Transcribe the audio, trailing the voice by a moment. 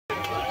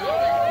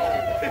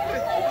Sẽ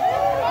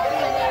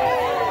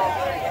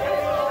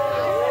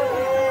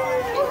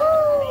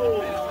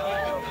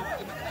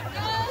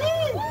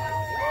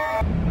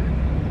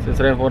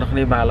vô được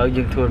đi mà lợi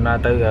dương thường là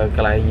từ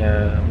cái này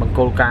bằng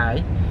cô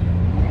cài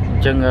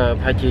chân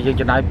phải chỉ dương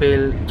cho nãy pe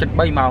chất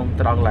bay màu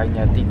từ đó lại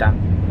nhà tì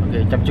tăng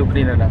ok chăm chút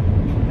đi nè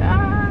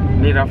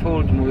đi ra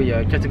full mùi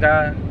giờ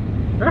Jessica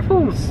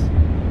Raffles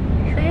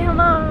say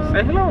hello.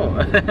 Say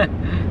hello.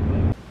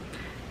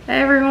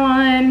 Hey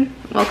everyone,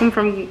 welcome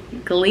from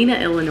Galena,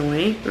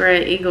 Illinois. We're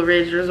at Eagle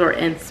Ridge Resort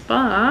and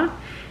Spa,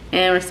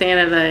 and we're staying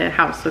at a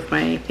house with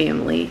my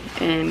family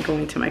and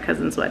going to my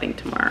cousin's wedding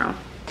tomorrow.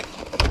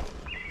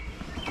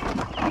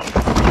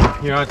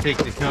 Here, I'll take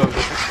the coat.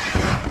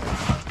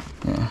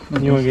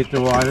 Yeah. You want to get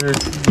the water?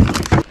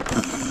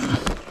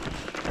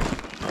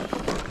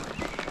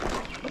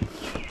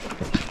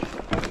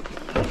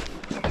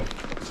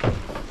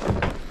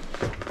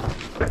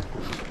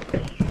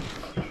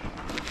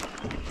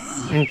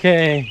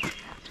 Okay.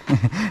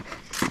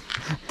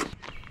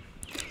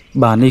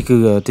 Bà này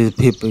cứ tiếp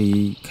hiệp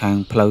ý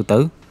khang phơi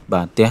tới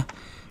bà té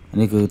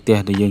này cứ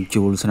té để dân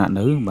chùa sanh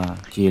nữ bà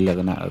chỉ là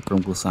cái nào ở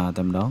trong khu xa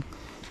tầm đó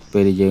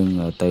về để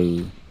dân từ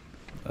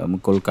một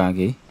cô ca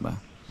kỹ bà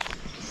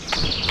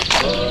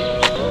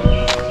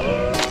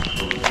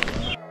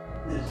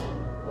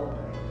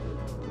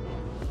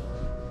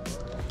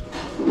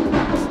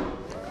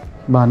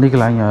này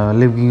cái là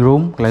living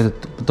room cái là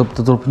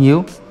tục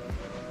nhiều.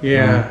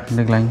 Yeah.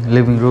 Like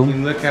living room. You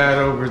can look out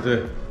over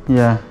the.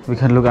 Yeah, we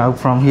can look out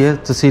from here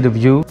to see the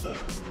view.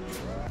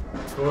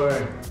 Boy.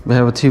 We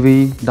have a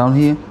TV down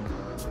here.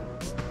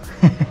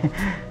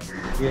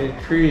 Yeah,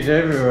 trees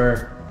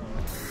everywhere.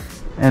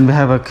 And we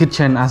have a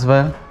kitchen as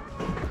well.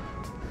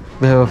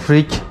 We have a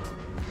fridge,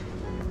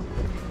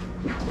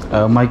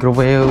 a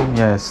microwave,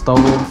 yeah,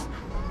 stove,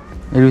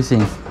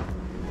 everything.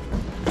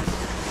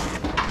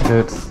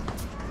 Good.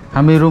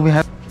 How many rooms we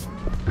have?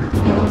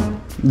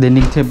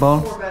 Dining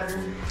table.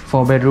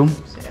 4 bedrooms.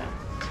 So yeah,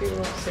 2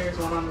 upstairs,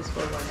 1 on this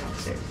floor, 1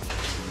 downstairs.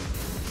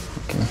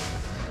 Okay.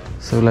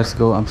 So let's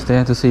go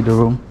upstairs to see the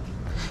room.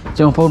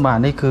 Trong phố bà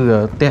nàyคื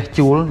อtia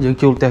chuối, những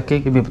chuối tia cái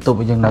miền Bắc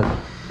của dân này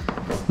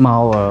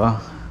màu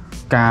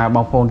cà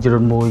bông phôn cho đôi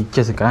môi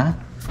Jessica.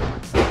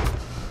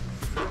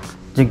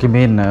 Trên cái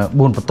miền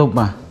buôn Bắc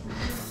mà.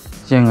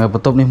 Trên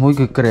Bắc này mũi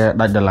cái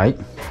đại đà lấy.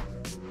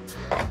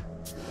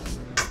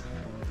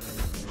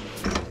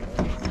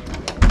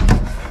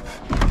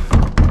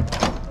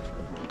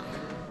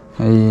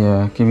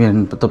 Hay cái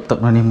miền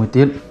tập này một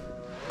tiết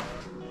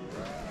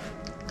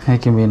hay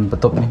cái miền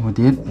tập này một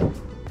tiết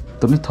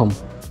tập nít thông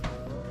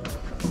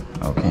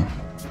ok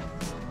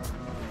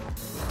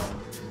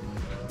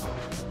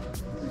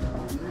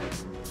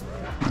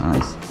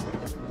nice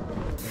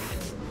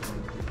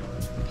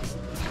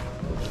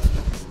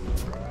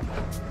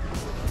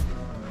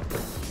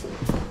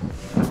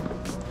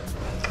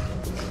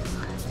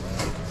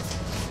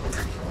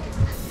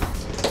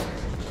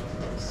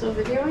Still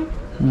videoing?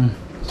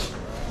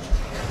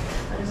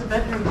 There's a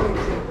bedroom here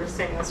too. We're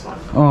staying this one.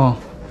 Oh,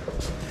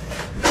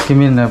 cái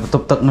miền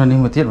tập này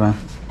một tiết mà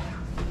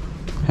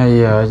hay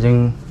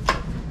nhưng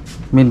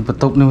miền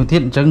tập này một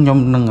tiết chắc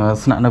nhóm nâng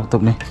sạn nào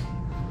tập này.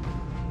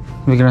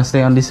 We gonna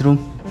stay on this room.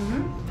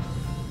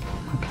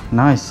 Okay,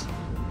 nice.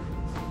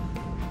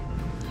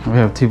 We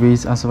have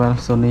TVs as well,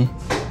 Sony.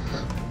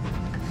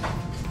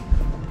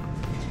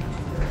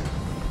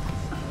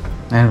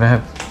 And we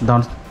have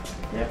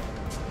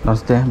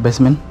downstairs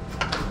basement.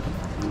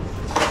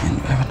 And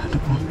we have another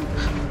one.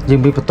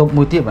 Nhưng bị top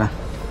mùi tiếp à?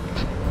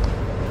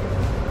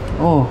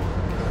 Oh,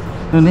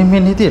 nên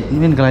miền hết tiệt,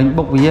 miền cái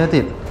bọc với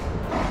tiệt.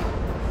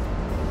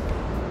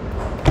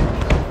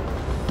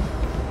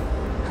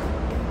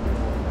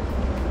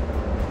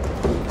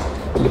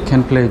 You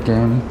can play a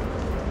game.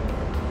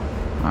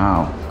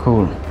 Wow,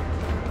 cool.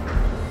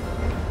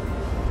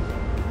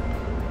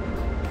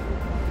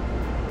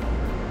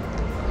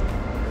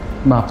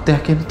 Bà tè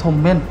cái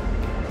thông men.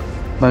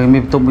 Bà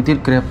mình top mùi tiệt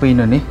creepy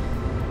nữa nè.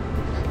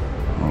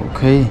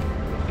 Okay.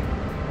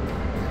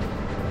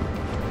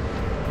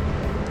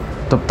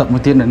 Tập một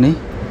tiết nữa ní.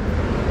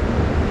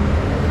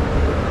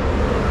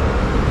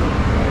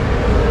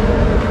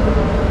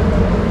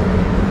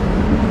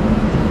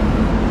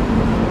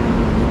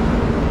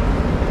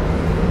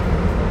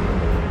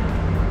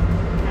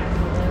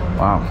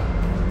 Wow.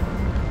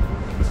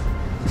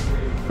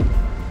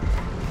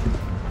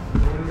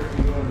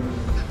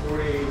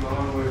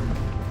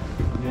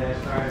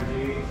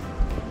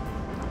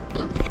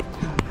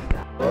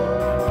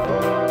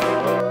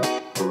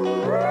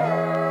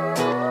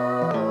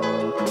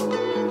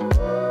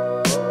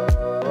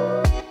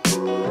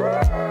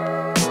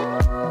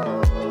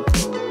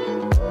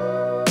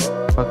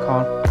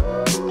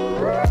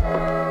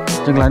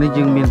 Chừng lại đi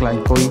chừng miền lại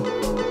coi.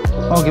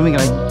 Oh, cái miền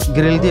lại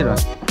grill tiết rồi.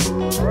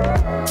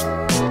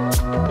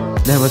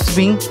 They have a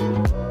swing.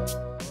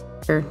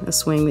 A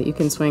swing that you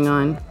can swing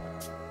on.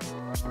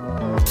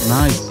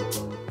 Nice.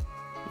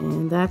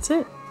 And that's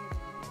it.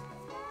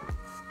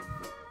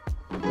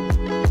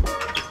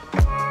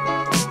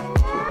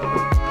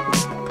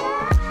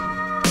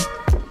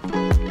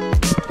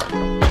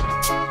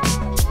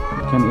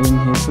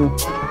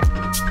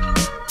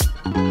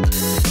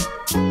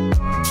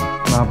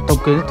 mà tôm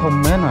cái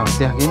thùng mé nào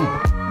xe cái này.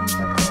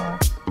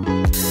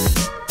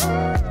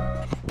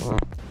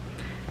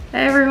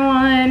 Hey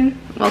everyone,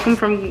 welcome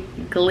from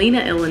Galena,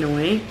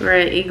 Illinois.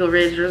 We're at Eagle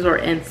Ridge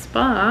Resort and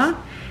Spa,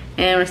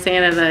 and we're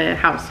staying at a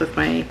house with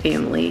my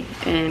family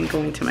and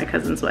going to my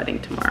cousin's wedding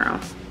tomorrow.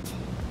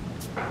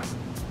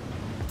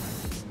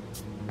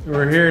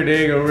 We're here at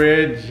Eagle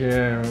Ridge.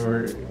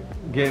 We're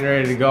getting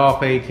ready to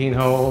golf 18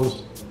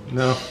 holes.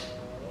 No,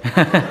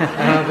 I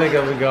don't think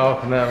I'll be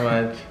golfing that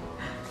much.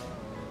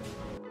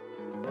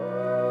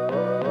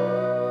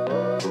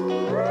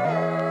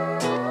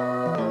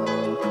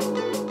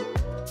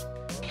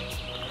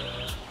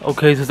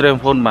 Ok, xin chào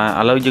phone mà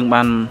ở lâu dừng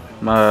ban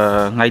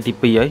mà ngay tí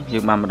pi ấy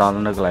dừng ban mà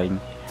đón nó lại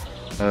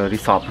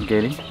resort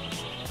kia đấy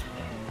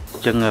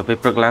chân về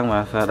bậc lang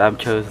mà đam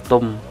chơi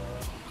tôm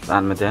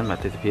ăn mà thế mà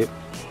tiếp tiếp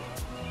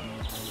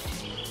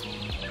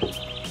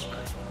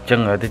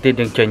chân ở tí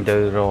đang tranh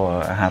từ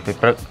rồi hà về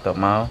bậc tờ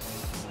máu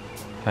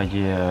hay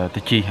gì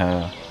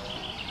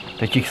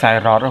tôi chỉ sai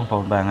rót không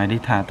phone bà ngày đi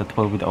thà tôi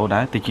phơi video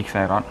đá tôi chỉ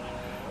sai rót.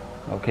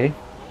 Ok.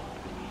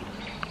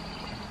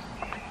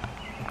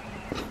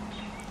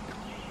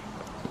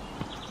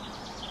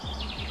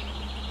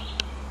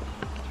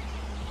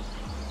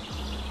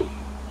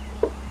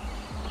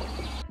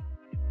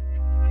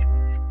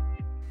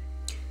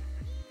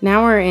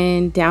 Now we're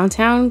in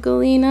downtown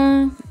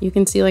Galena. You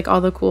can see like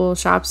all the cool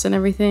shops and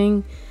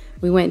everything.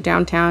 We went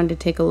downtown to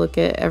take a look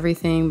at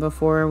everything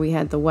before we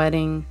had the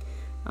wedding.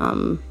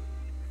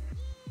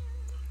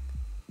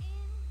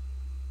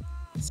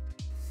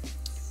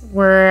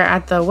 We're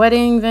at the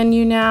wedding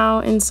venue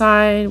now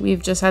inside.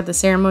 We've just had the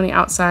ceremony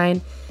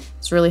outside.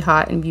 It's really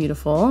hot and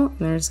beautiful.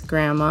 There's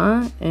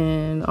grandma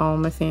and all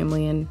my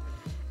family and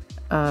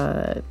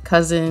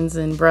cousins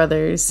and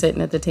brothers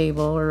sitting at the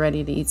table. We're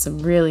ready to eat some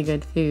really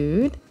good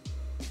food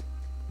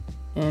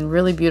and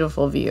really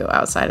beautiful view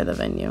outside of the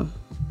venue.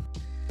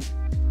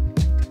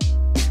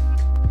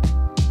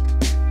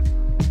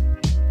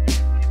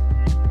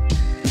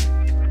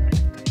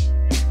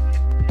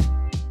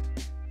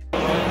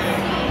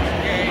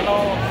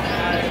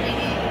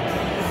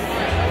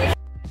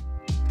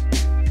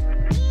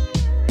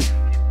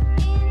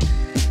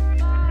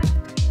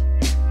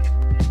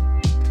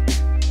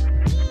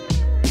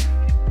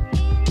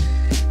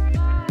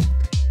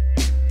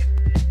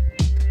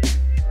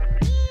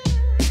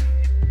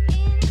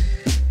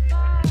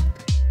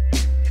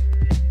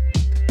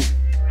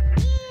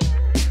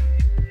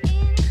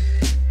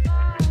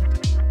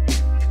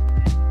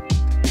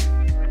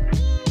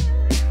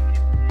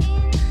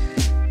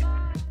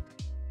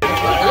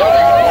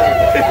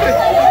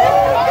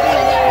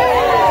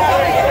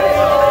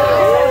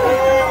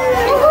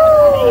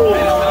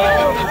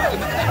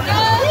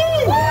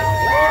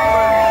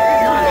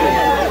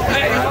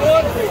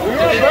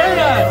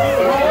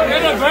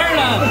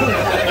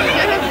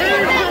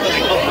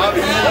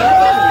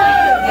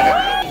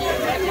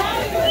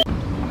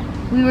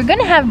 We were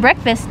gonna have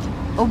breakfast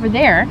over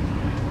there,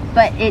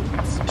 but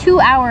it's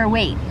 2-hour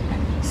wait.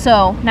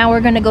 So now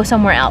we're gonna go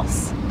somewhere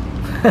else.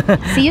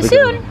 See you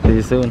soon. See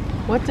you soon.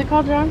 What's it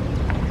called, John?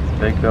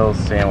 Big Bill's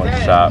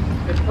Sandwich Shop.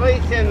 The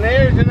place in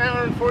there is 1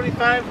 hour and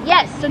 45?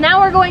 Yes, so now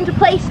we're going to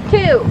place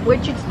 2,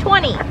 which is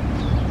 20.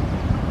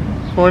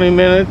 20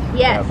 minutes?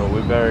 Yes. Yeah, but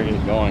we better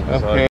get going.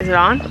 Okay. Is it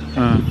on?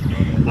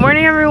 Good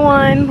morning,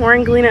 everyone. We're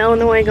in Galena,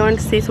 Illinois, going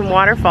to see some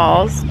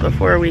waterfalls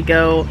before we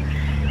go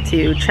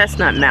to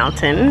Chestnut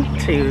Mountain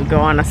to go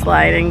on a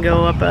slide and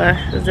go up a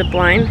zip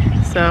line.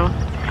 So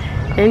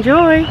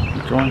enjoy.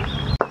 Enjoy.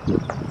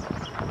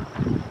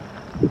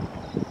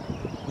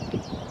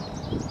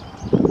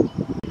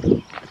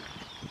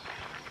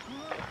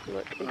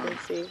 Look, you can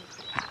see.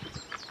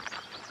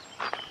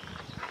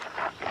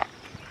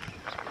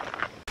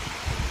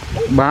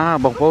 Ba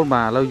bọc phone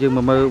bà lâu dừng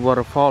mà mơ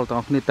waterfall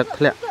tao khi tật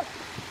lẹ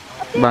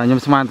bà nhầm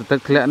smart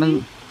tật lẹ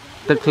nâng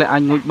tật lẹ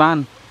anh ngồi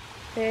ban.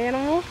 Thế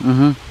nó.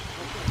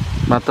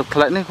 Bà tật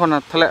lẹ này con là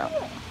lẹ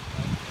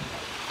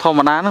thò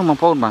mà đá nó mà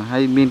phone bà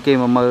hay miên kia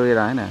mà mơ cái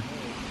đấy nè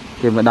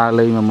kia mà đa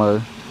lây mà mơ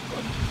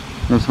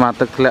nhầm smart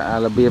tật lẹ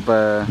là bia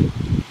bà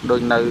đôi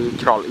nơi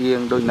trọt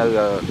yên đôi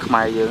nơi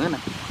khai dưới nè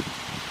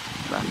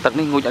tật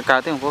này ngồi ở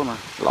cao thế không phone mà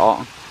lọ.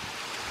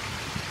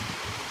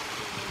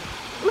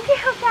 Look at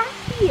how fast